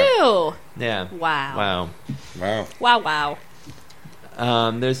Piggy. Me too. Yeah. Wow. Wow.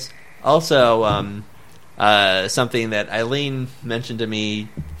 There's also something that Eileen mentioned to me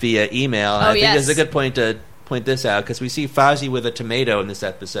via email. I think it's a good point to point this out because we see Fozzie with a tomato in this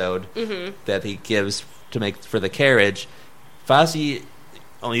episode that he gives to make for the carriage. Fozzie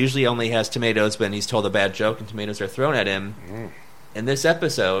usually only has tomatoes when he's told a bad joke and tomatoes are thrown at him. In this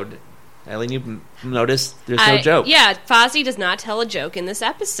episode, Eileen, you noticed there's no joke. Yeah, Fozzie does not tell a joke in this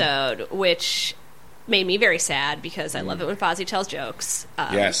episode, which made me very sad because I love it when Fozzie tells jokes.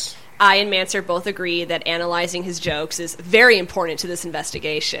 Yes. I and Manser both agree that analyzing his jokes is very important to this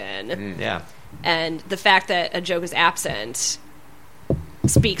investigation. Yeah. And the fact that a joke is absent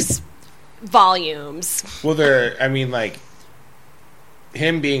speaks volumes. Well,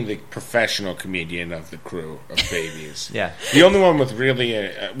 him being the professional comedian of the crew of babies. Yeah. The only one with really,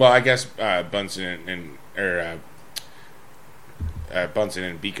 I guess Bunsen and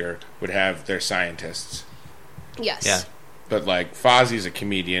Beaker would have their scientists. Yes. Yeah. But like Fozzie's a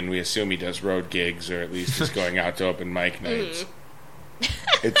comedian, we assume he does road gigs or at least is going out to open mic nights.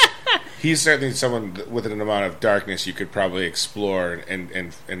 He's certainly someone with an amount of darkness you could probably explore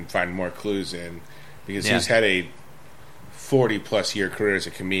and find more clues in because he's had a 40-plus year career as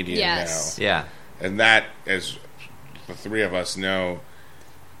a comedian now. Yeah. And that, as the three of us know,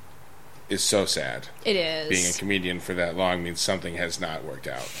 is so sad. It is. Being a comedian for that long means something has not worked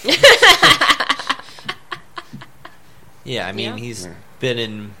out. Yeah, I mean, he's been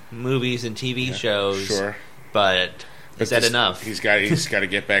in movies and TV shows. Sure. But is that enough? He's got to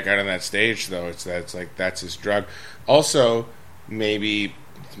get back out on that stage, though. That's his drug. Also, maybe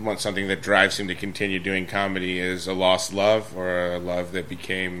something that drives him to continue doing comedy is a lost love or a love that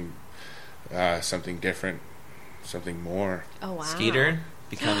became something different, something more. Oh, wow. Skeeter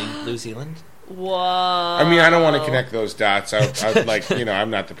becoming New Zealand? Whoa. I mean, I don't want to connect those dots. I'm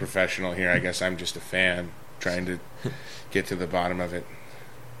not the professional here. I guess I'm just a fan trying to get to the bottom of it.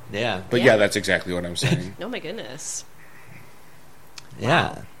 Yeah. But yeah, that's exactly what I'm saying. Oh, my goodness. Yeah.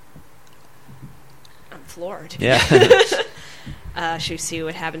 Wow. I'm floored. Yeah. Should we see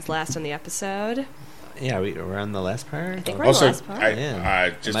what happens last on the episode? Yeah, we're on the last part? I think we're on the last part.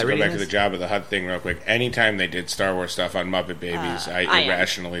 Just to go back to the Jabba the Hutt thing real quick, anytime they did Star Wars stuff on Muppet Babies, I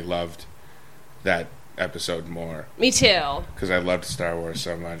irrationally loved that episode more. Me too. Because I loved Star Wars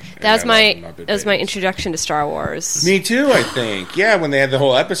so much. That was my introduction to Star Wars. Me too, I think. Yeah, when they had the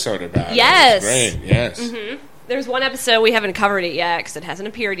whole episode about it. Yes. It was great, yes. Mm-hmm. There's one episode, we haven't covered it yet because it hasn't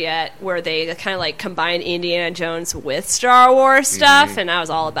appeared yet, where they kind of like combine Indiana Jones with Star Wars stuff, and I was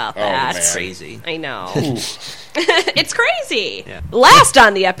all about that. That's crazy. I know. It's crazy. Yeah. Last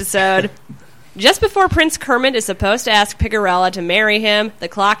on the episode, just before Prince Kermit is supposed to ask Pigerella to marry him, the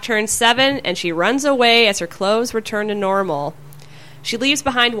clock turns 7 and she runs away as her clothes return to normal. She leaves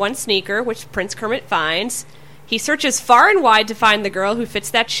behind one sneaker, which Prince Kermit finds. He searches far and wide to find the girl who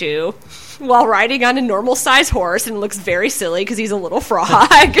fits that shoe while riding on a normal-sized horse and looks very silly because he's a little frog.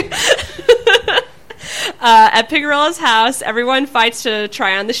 At Pigerella's house, everyone fights to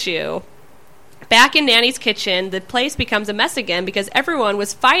try on the shoe. Back in Nanny's kitchen, the place becomes a mess again because everyone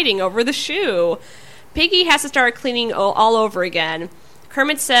was fighting over the shoe. Piggy has to start cleaning all over again.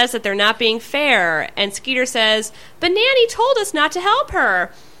 Kermit says that they're not being fair, and Skeeter says, "But Nanny told us not to help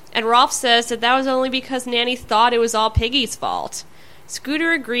her." And Rolf says that was only because Nanny thought it was all Piggy's fault.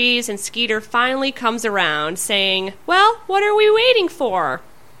 Scooter agrees, and Skeeter finally comes around, saying, "Well, what are we waiting for?"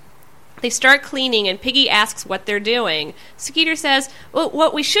 They start cleaning, and Piggy asks what they're doing. Skeeter says, "Well,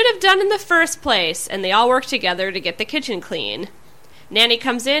 what we should have done in the first place," and they all work together to get the kitchen clean. Nanny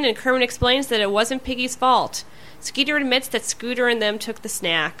comes in, and Kermit explains that it wasn't Piggy's fault. Skeeter admits that Scooter and them took the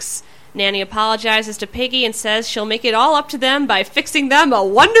snacks. Nanny apologizes to Piggy and says she'll make it all up to them by fixing them a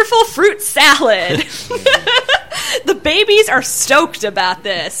wonderful fruit salad. The babies are stoked about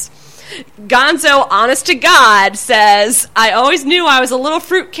this. Gonzo, honest to God, says, I always knew I was a little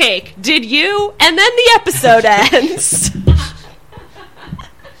fruitcake. Did you? And then the episode ends.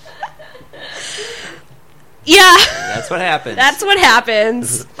 Yeah. That's what happens. That's what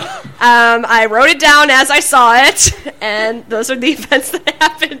happens. I wrote it down as I saw it, and those are the events that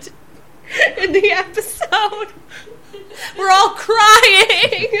happened in the episode. We're all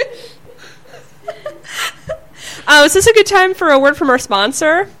crying. Is this a good time for a word from our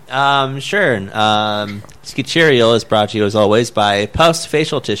sponsor? Sure. Skecherial is brought to you, as always, by Puffs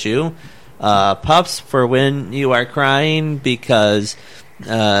Facial Tissue. Puffs for when you are crying because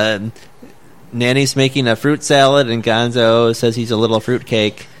Nanny's making a fruit salad and Gonzo says he's a little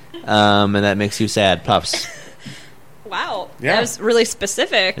fruitcake, and that makes you sad. Puffs. Wow. Yeah. That was really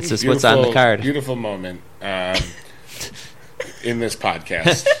specific. It's just what's on the card. Beautiful moment in this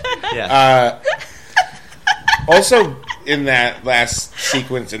podcast. Yeah. Also, in that last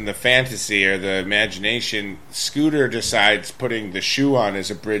sequence in the fantasy or the imagination, Scooter decides putting the shoe on is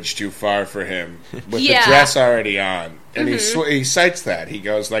a bridge too far for him with the dress already on. And he cites that. He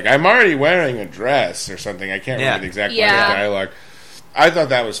goes like, I'm already wearing a dress or something. I can't remember the exact line of dialogue. I thought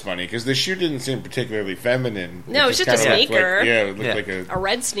that was funny because the shoe didn't seem particularly feminine. No, it was just a sneaker. It looked like a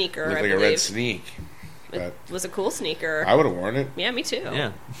red sneaker, looked I like believe. a red sneak. It was a cool sneaker. I would have worn it. Yeah, me too.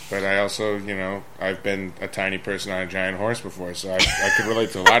 Yeah. But I also, I've been a tiny person on a giant horse before, so I could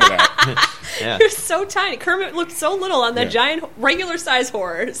relate to a lot of that. Yeah. You're so tiny. Kermit looked so little on that giant, regular-sized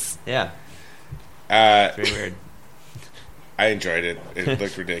horse. Yeah. It's very weird. I enjoyed it. It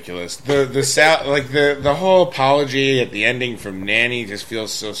looked ridiculous. The whole apology at the ending from Nanny just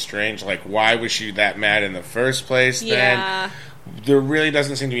feels so strange. Like, why was she that mad in the first place? Yeah. Then there really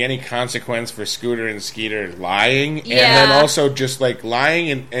doesn't seem to be any consequence for Scooter and Skeeter lying, and then also just like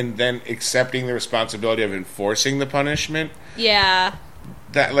lying and then accepting the responsibility of enforcing the punishment. Yeah.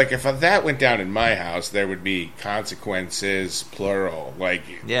 That if that went down in my house, there would be consequences, plural.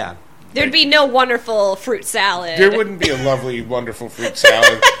 There'd be no wonderful fruit salad. There wouldn't be a lovely, wonderful fruit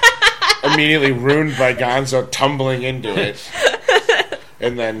salad immediately ruined by Gonzo tumbling into it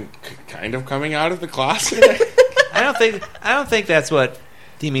and then kind of coming out of the closet. I don't think that's what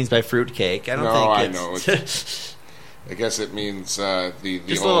he means by fruitcake. I know. I guess it means the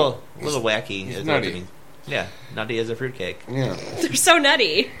just whole, a little wacky. He's is nutty. What it means. Yeah, nutty as a fruitcake. Yeah, they're so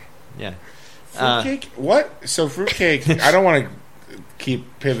nutty. Yeah. Fruitcake? What? So fruitcake? I don't want to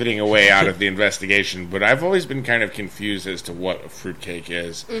keep pivoting away out of the investigation, but I've always been kind of confused as to what a fruitcake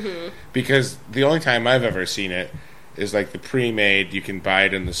is, because the only time I've ever seen it is like the pre-made, you can buy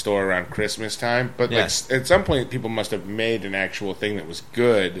it in the store around Christmas time, but like at some point people must have made an actual thing that was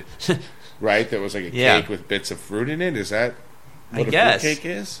good, right? That was like a cake with bits of fruit in it. Is that what a fruitcake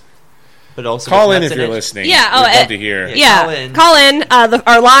is? But also call in if you're listening. Yeah, we'd love to hear. Yeah, call in.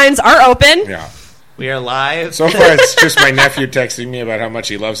 Our lines are open. Yeah. We are live. So far, it's just my nephew texting me about how much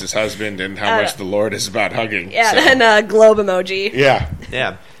he loves his husband and how much the Lord is about hugging. Yeah, so. and a globe emoji. Yeah.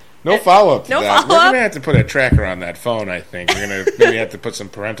 Yeah. No follow-up to no that. Follow-up? We're going to have to put a tracker on that phone, I think. We're going to maybe have to put some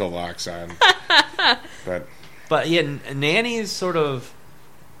parental locks on. But yeah, Nanny's sort of,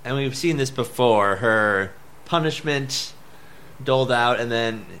 and we've seen this before, her punishment doled out and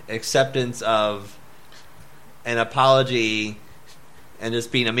then acceptance of an apology and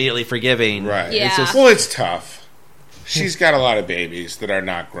just being immediately forgiving. Right. Yeah. It's tough. She's got a lot of babies that are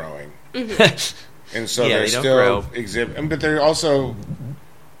not growing. And so they're still exhibiting, but they're also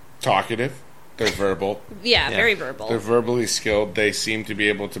talkative. They're verbal. Yeah, very verbal. They're verbally skilled. They seem to be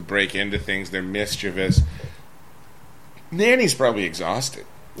able to break into things. They're mischievous. Nanny's probably exhausted.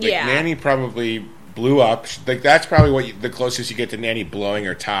 Nanny probably blew up. That's probably the closest you get to Nanny blowing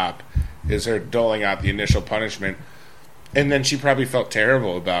her top is her doling out the initial punishment. And then she probably felt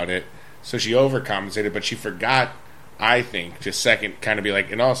terrible about it, so she overcompensated, but she forgot, I think, just second, kind of be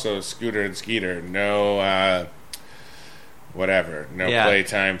like, and also Scooter and Skeeter, no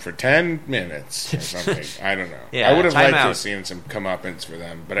playtime for 10 minutes or something. I don't know. I would have liked to have seen some comeuppance for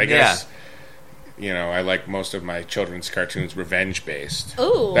them, but I guess, I like most of my children's cartoons revenge-based.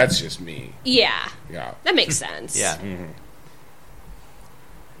 Ooh. That's just me. Yeah. Yeah. That makes sense. Yeah.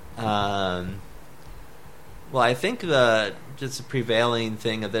 Mm-hmm. Well, I think the prevailing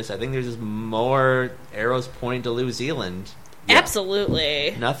thing of this, I think there's just more arrows pointing to New Zealand. Yeah.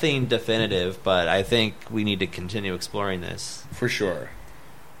 Absolutely. Nothing definitive, but I think we need to continue exploring this. For sure.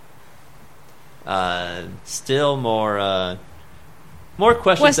 Still more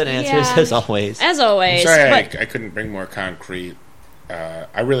questions than answers, as always. As always. I'm sorry I couldn't bring more concrete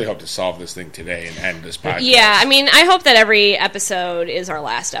I really hope to solve this thing today and end this podcast. Yeah, I mean, I hope that every episode is our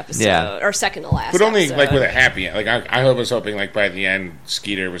last episode, or second to last. But only episode. like with a happy end. Like I was hoping like by the end,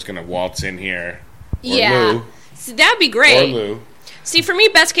 Skeeter was going to waltz in here. Or Lou. So that would be great. Or Lou. See, for me,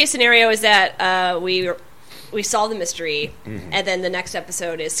 best case scenario is that we solve the mystery, and then the next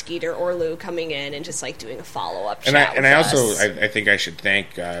episode is Skeeter or Lou coming in and just like doing a follow up. And I also think I should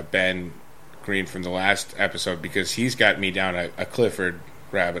thank Ben Green from the last episode because he's got me down a Clifford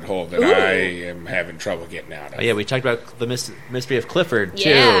rabbit hole that I am having trouble getting out of. Oh, yeah, we talked about the mystery of Clifford too.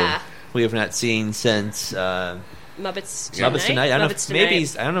 Yeah. We have not seen since Muppets Tonight. I don't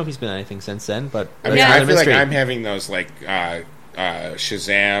know if he's been on anything since then, but I feel like I'm having those like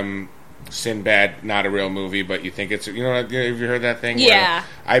Shazam, Sinbad, not a real movie, but you think it's, have you heard that thing? Yeah. Where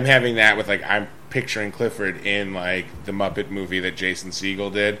I'm having that with like I'm picturing Clifford in like the Muppet movie that Jason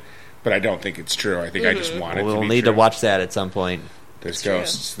Segel did. But I don't think it's true. I think I just want it to be true. We'll need to watch that at some point. There's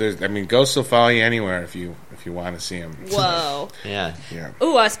ghosts. Ghosts will follow you anywhere if you want to see them. Whoa. Yeah.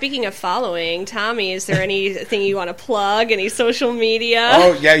 Ooh, speaking of following, Tommy, is there anything you want to plug? Any social media?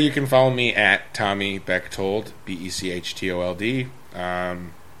 Oh, yeah, you can follow me at Tommy Bechtold, Bechtold.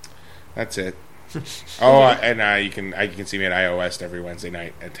 That's it. And you can see me at iOS every Wednesday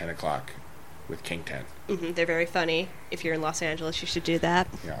night at 10 o'clock with King 10. They're very funny. If you're in Los Angeles, you should do that.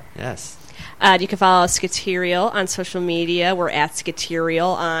 Yeah. Yes. You can follow Skaterial on social media. We're at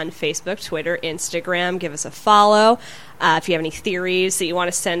Skaterial on Facebook, Twitter, Instagram. Give us a follow. If you have any theories that you want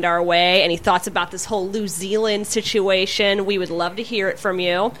to send our way, any thoughts about this whole New Zealand situation, we would love to hear it from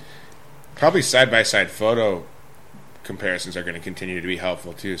you. Probably side-by-side photo comparisons are going to continue to be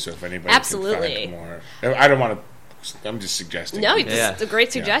helpful, too. So if anybody can find more... I don't want to... I'm just suggesting. No, it's a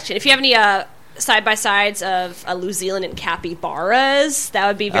great suggestion. If you have any... side-by-sides of New Zealand and capybaras, that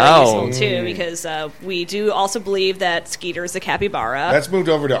would be very useful too, because we do also believe that Skeeter is a capybara. That's moved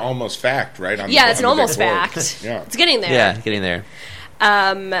over to almost fact, right? It's an almost fact. Yeah. It's getting there. Yeah, getting there.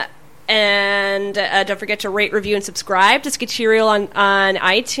 And don't forget to rate, review, and subscribe to Skaterial on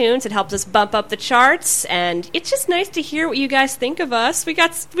iTunes. It helps us bump up the charts, and it's just nice to hear what you guys think of us. We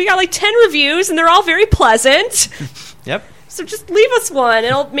got like 10 reviews, and they're all very pleasant. Yep. So just leave us one.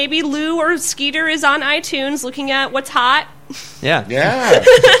 Maybe Lou or Skeeter is on iTunes looking at what's hot. Yeah. Yeah.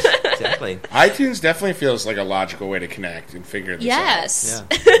 Exactly. iTunes definitely feels like a logical way to connect and figure this out. Yes.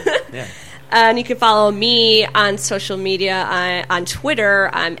 Yeah. And you can follow me on social media. On Twitter,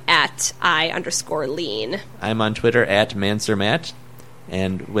 I'm at @I_lean. I'm on Twitter at ManserMatt.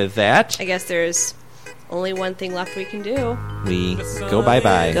 And with that... I guess there's only one thing left we can do. We go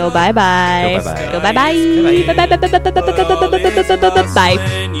bye-bye. Go bye-bye. Go bye-bye. Go bye-bye. Bye-bye. Bye.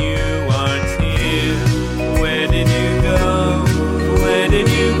 When you aren't here, where did you go? Where did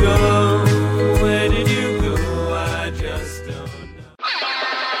you go? Where did you go? I just don't know.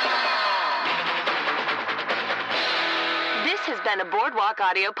 This has been a Boardwalk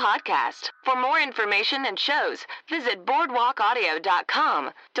Audio podcast. For more information and shows, visit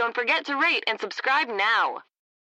boardwalkaudio.com. Don't forget to rate and subscribe now.